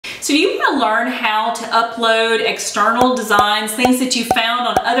So do you want to learn how to upload external designs, things that you found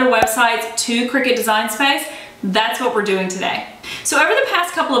on other websites to Cricut Design Space? That's what we're doing today. So over the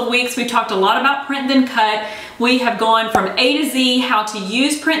past couple of weeks, we've talked a lot about print then cut. We have gone from A to Z, how to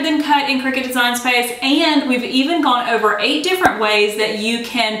use print then cut in Cricut Design Space, and we've even gone over 8 different ways that you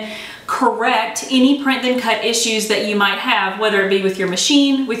can correct any print then cut issues that you might have, whether it be with your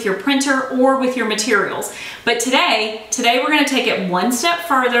machine, with your printer, or with your materials. But today we're going to take it one step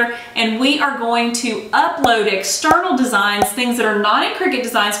further, and we are going to upload external designs, things that are not in Cricut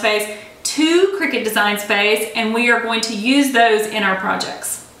Design Space, to Cricut Design Space, and we are going to use those in our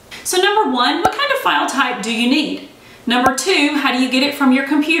projects. So number 1, what kind of file type do you need? Number 2, how do you get it from your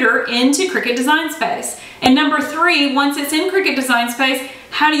computer into Cricut Design Space? And number 3, once it's in Cricut Design Space,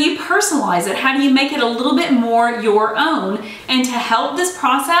 how do you personalize it? How do you make it a little bit more your own? And to help this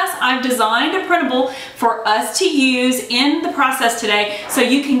process, I've designed a printable for us to use in the process today, so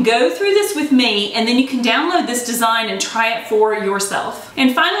you can go through this with me and then you can download this design and try it for yourself.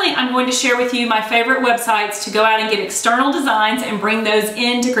 And finally, I'm going to share with you my favorite websites to go out and get external designs and bring those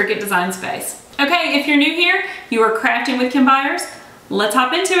into Cricut Design Space. Okay, if you're new here, you are crafting with Kim Byers. Let's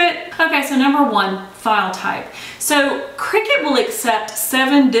hop into it. Okay, so number 1, file type. So Cricut will accept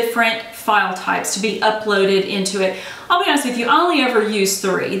 7 different file types to be uploaded into it. I'll be honest with you, I only ever use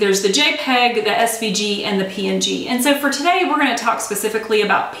 3. There's the JPEG, the SVG, and the PNG. And so for today, we're going to talk specifically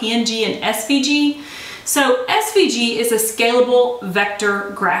about PNG and SVG. So SVG is a scalable vector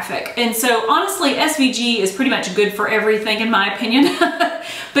graphic. And so honestly, SVG is pretty much good for everything in my opinion,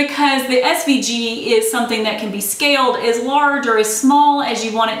 because the SVG is something that can be scaled as large or as small as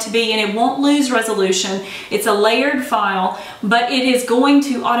you want it to be, and it won't lose resolution. It's a layered file, but it is going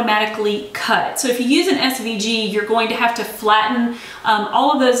to automatically cut. So if you use an SVG, you're going to have to flatten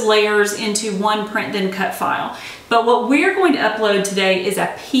all of those layers into one print then cut file. But what we're going to upload today is a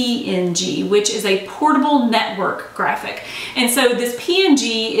PNG, which is a portable network graphic. And so this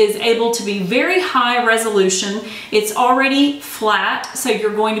PNG is able to be very high resolution. It's already flat, so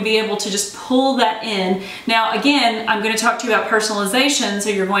you're going to be able to just pull that in. Now again, I'm going to talk to you about personalization, so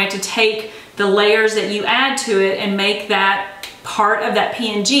you're going to take the layers that you add to it and make that part of that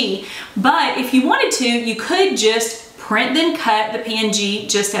PNG. But if you wanted to, you could just print then cut the PNG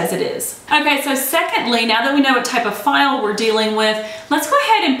just as it is. Okay, so secondly, now that we know what type of file we're dealing with, let's go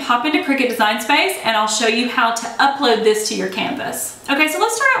ahead and pop into Cricut Design Space and I'll show you how to upload this to your canvas. Okay, so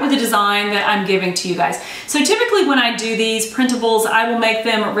let's start out with the design that I'm giving to you guys. So typically when I do these printables, I will make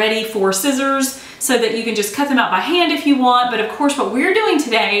them ready for scissors so that you can just cut them out by hand if you want. But of course, what we're doing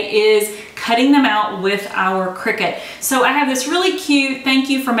today is cutting them out with our Cricut. So I have this really cute, thank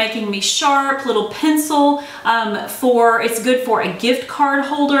you for making me sharp, little pencil it's good for a gift card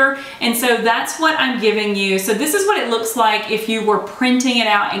holder. And so that's what I'm giving you. So this is what it looks like if you were printing it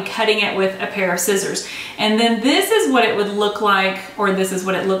out and cutting it with a pair of scissors. And then this is what it would look like, or this is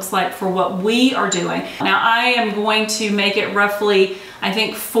what it looks like for what we are doing. Now I am going to make it roughly, I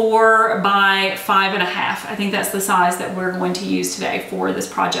think 4 by 5.5. I think that's the size that we're going to use today for this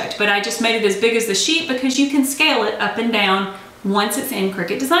project. But I just made it as big as the sheet because you can scale it up and down once it's in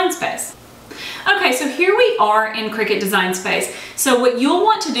Cricut Design Space. Okay, so here we are in Cricut Design Space. So what you'll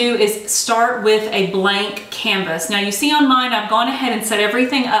want to do is start with a blank canvas. Now you see on mine, I've gone ahead and set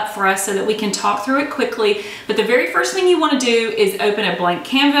everything up for us so that we can talk through it quickly. But the very first thing you want to do is open a blank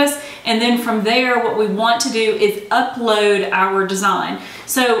canvas. And then from there, what we want to do is upload our design.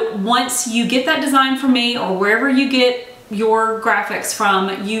 So once you get that design from me or wherever you get your graphics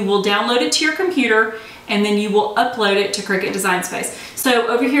from, you will download it to your computer and then you will upload it to Cricut Design Space. So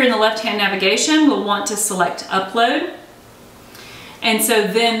over here in the left-hand navigation, we'll want to select Upload. And so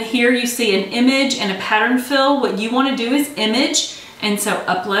then here you see an image and a pattern fill. What you want to do is Image, and so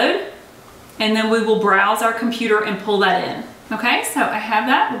Upload. And then we will browse our computer and pull that in. Okay, so I have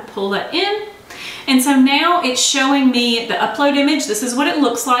that, we'll pull that in. And so now it's showing me the upload image. This is what it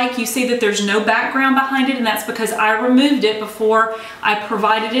looks like. You see that there's no background behind it, and that's because I removed it before I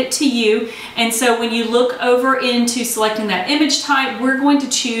provided it to you. And so when you look over into selecting that image type, we're going to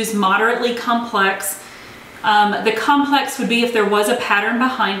choose moderately complex. The complex would be if there was a pattern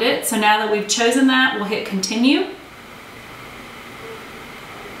behind it. So now that we've chosen that, we'll hit continue.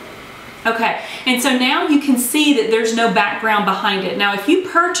 Okay, and so now you can see that there's no background behind it. Now if you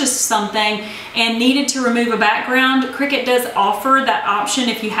purchased something and needed to remove a background, Cricut does offer that option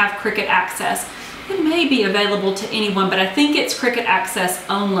if you have Cricut Access. It may be available to anyone, but I think it's Cricut Access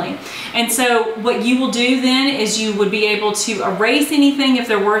only. And so what you will do then is you would be able to erase anything if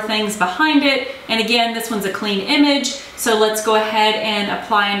there were things behind it. And again, this one's a clean image, so let's go ahead and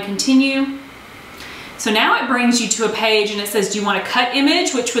apply and continue. So now it brings you to a page and it says, do you want to cut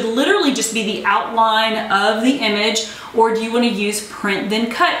image, which would literally just be the outline of the image, or do you want to use print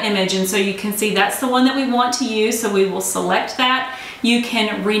then cut image? And so you can see that's the one that we want to use, so we will select that. You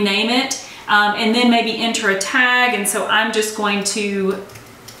can rename it and then maybe enter a tag, and so I'm just going to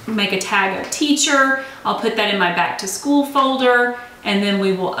make a tag of teacher. I'll put that in my back to school folder, and then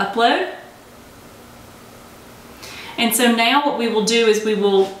we will upload. And so now what we will do is we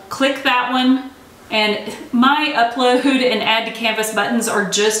will click that one, and my upload and add to canvas buttons are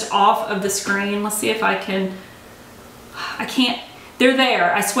just off of the screen. Let's see if I can't, they're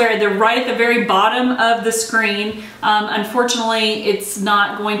there, I swear, they're right at the very bottom of the screen. Unfortunately, it's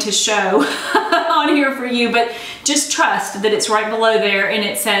not going to show on here for you, but just trust that it's right below there and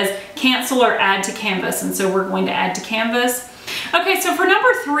it says cancel or add to canvas, and so we're going to add to canvas. Okay, so for number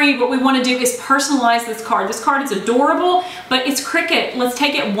 3, what we want to do is personalize this card. This card is adorable, but it's Cricut. Let's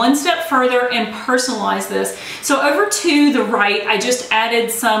take it one step further and personalize this. So over to the right, I just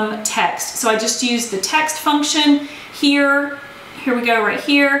added some text. So I just used the text function here. Here we go, right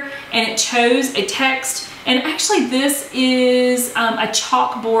here, and it chose a text. And actually this is a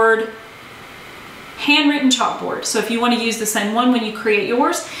chalkboard, handwritten chalkboard. So if you want to use the same one when you create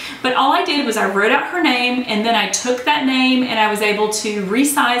yours. But all I did was I wrote out her name, and then I took that name and I was able to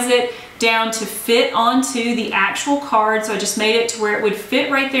resize it down to fit onto the actual card. So I just made it to where it would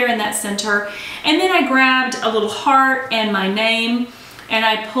fit right there in that center. And then I grabbed a little heart and my name, and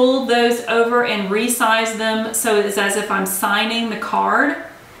I pulled those over and resized them so it's as if I'm signing the card.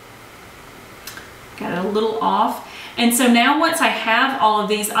 Got it a little off. And so now once I have all of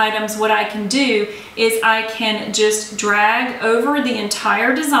these items, what I can do is I can just drag over the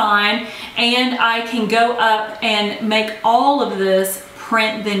entire design, and I can go up and make all of this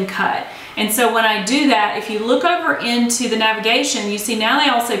print then cut. And so when I do that, if you look over into the navigation, you see now they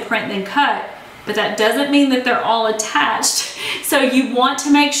all say print then cut, but that doesn't mean that they're all attached. So you want to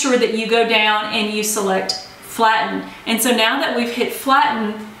make sure that you go down and you select flatten. And so now that we've hit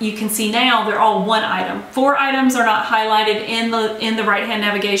flatten, you can see now they're all one item. 4 items are not highlighted in the right hand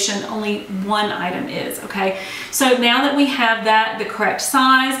navigation, only 1 item is, okay? So now that we have that, the correct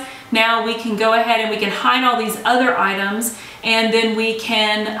size, now we can go ahead and we can hide all these other items, and then we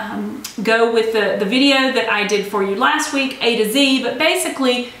can go with the video that I did for you last week, A to Z, but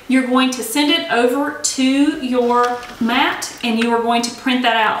basically you're going to send it over to your mat and you are going to print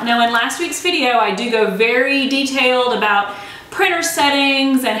that out. Now in last week's video, I do go very detailed about printer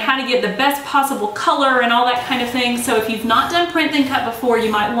settings and how to get the best possible color and all that kind of thing. So if you've not done print then cut before,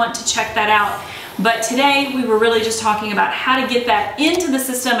 you might want to check that out. But today we were really just talking about how to get that into the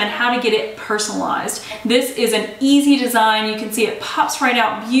system and how to get it personalized. This is an easy design. You can see it pops right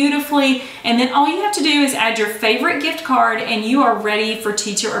out beautifully, and then all you have to do is add your favorite gift card and you are ready for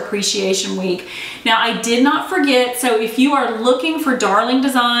Teacher Appreciation Week. Now I did not forget, so if you are looking for darling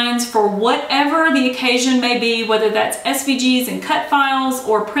designs for whatever the occasion may be, whether that's SVGs and cut files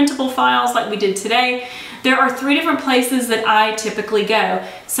or printable files like we did today, there are 3 different places that I typically go.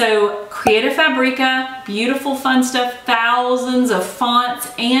 So Creative Fabrica, beautiful fun stuff, thousands of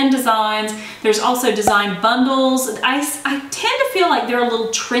fonts and designs. There's also design bundles. I tend to feel like they're a little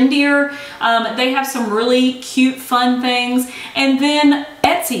trendier. They have some really cute fun things. And then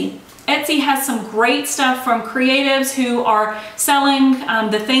Etsy. Etsy has some great stuff from creatives who are selling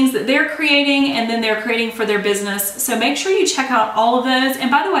the things that they're creating and then they're creating for their business. So make sure you check out all of those. And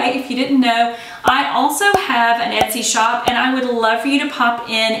by the way, if you didn't know, I also have an Etsy shop and I would love for you to pop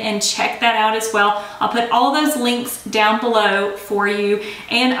in and check that out as well. I'll put all those links down below for you,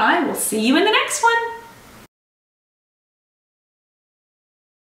 and I will see you in the next one.